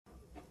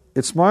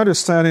It's my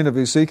understanding of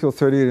Ezekiel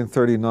 38 and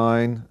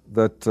 39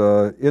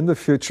 that in the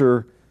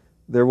future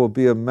there will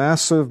be a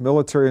massive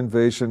military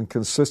invasion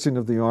consisting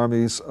of the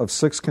armies of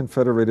 6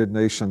 confederated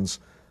nations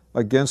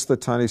against the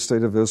tiny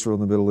state of Israel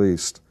in the Middle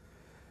East.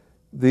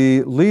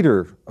 The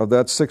leader of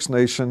that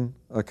 6-nation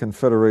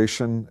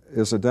confederation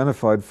is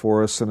identified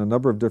for us in a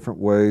number of different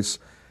ways,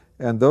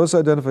 and those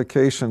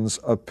identifications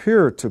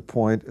appear to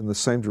point in the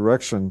same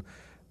direction,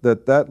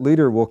 that that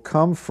leader will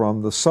come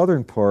from the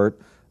southern part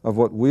of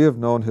what we have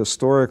known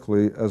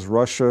historically as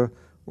Russia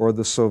or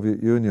the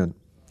Soviet Union.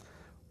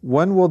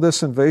 When will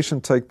this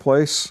invasion take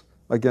place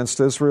against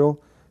Israel?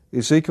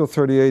 Ezekiel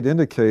 38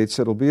 indicates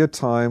it'll be a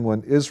time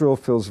when Israel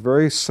feels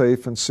very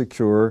safe and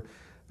secure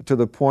to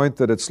the point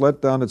that it's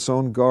let down its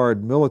own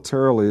guard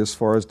militarily as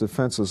far as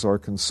defenses are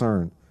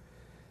concerned.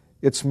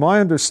 It's my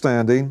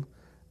understanding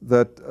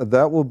that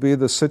that will be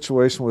the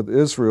situation with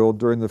Israel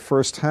during the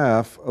first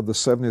half of the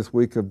 70th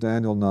week of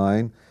Daniel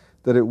 9,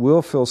 that it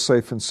will feel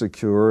safe and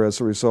secure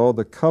as a result of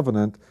the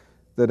covenant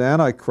that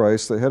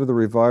Antichrist, the head of the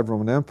revived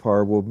Roman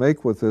Empire, will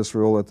make with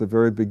Israel at the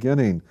very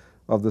beginning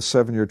of the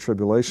 7-year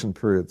tribulation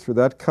period. Through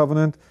that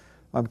covenant,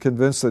 I'm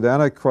convinced that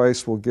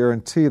Antichrist will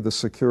guarantee the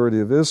security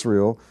of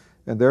Israel,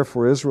 and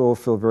therefore Israel will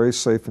feel very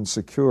safe and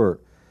secure.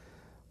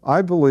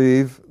 I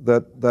believe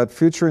that that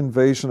future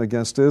invasion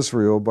against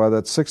Israel by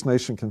that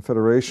 6-nation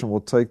confederation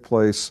will take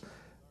place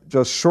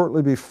just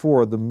shortly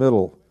before the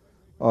middle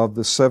of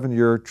the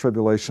 7-year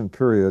tribulation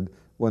period,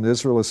 when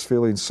Israel is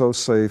feeling so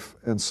safe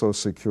and so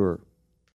secure.